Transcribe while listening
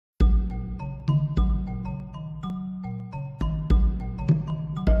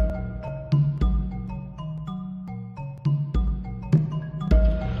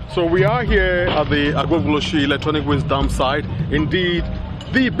So we are here at the Agbogbloshie electronic waste dump site, indeed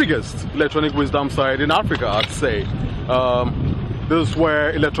the biggest electronic waste dump site in Africa, I'd say. This is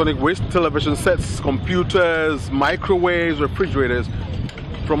where electronic waste, television sets, computers, microwaves, refrigerators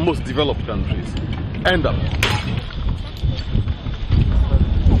from most developed countries end up.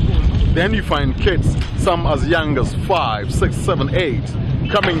 Then you find kids, some as young as 5, 6, 7, 8,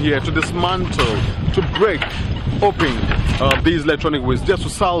 coming here to dismantle, to break open these electronic waste just to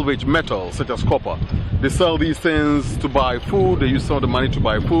salvage metals such as copper. They sell these things to buy food, they use some of the money to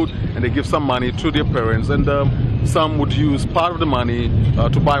buy food, and they give some money to their parents, and some would use part of the money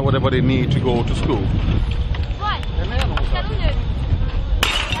to buy whatever they need to go to school.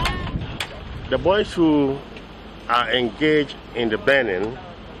 The boys who are engaged in the burning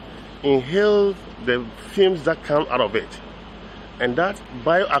inhale the fumes that come out of it, and that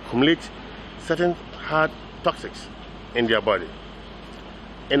bioaccumulate certain hard toxics in their body.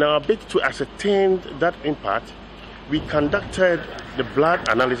 In our bid to ascertain that impact, we conducted the blood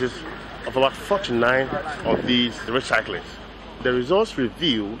analysis of about 49 of these recyclers. The results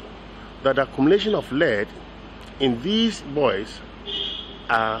revealed that the accumulation of lead in these boys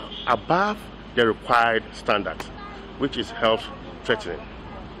are above the required standards, which is health threatening.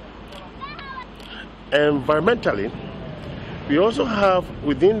 Environmentally, we also have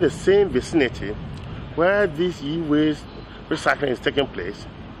within the same vicinity where this e-waste recycling is taking place,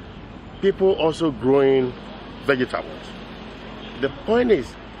 people also growing vegetables. The point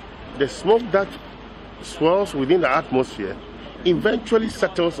is, the smoke that swirls within the atmosphere eventually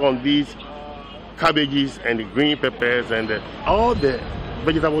settles on these cabbages and the green peppers and all the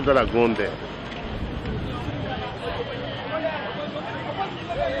vegetables that are grown there.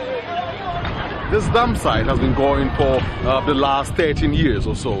 This dump site has been going for the last 13 years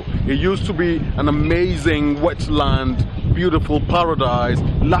or so. It used to be an amazing wetland, beautiful paradise,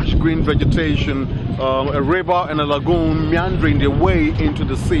 lush green vegetation, a river and a lagoon meandering their way into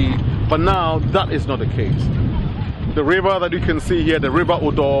the sea, but now that is not the case. The river that you can see here, the river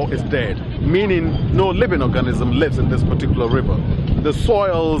Odor, is dead, meaning no living organism lives in this particular river. The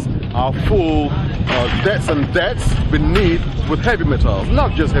soils are full of debts and debts beneath with heavy metals,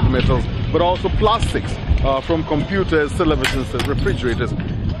 not just heavy metals, but also plastics from computers, televisions, and refrigerators.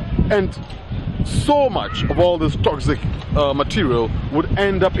 And so much of all this toxic material would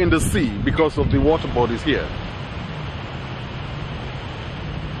end up in the sea because of the water bodies here.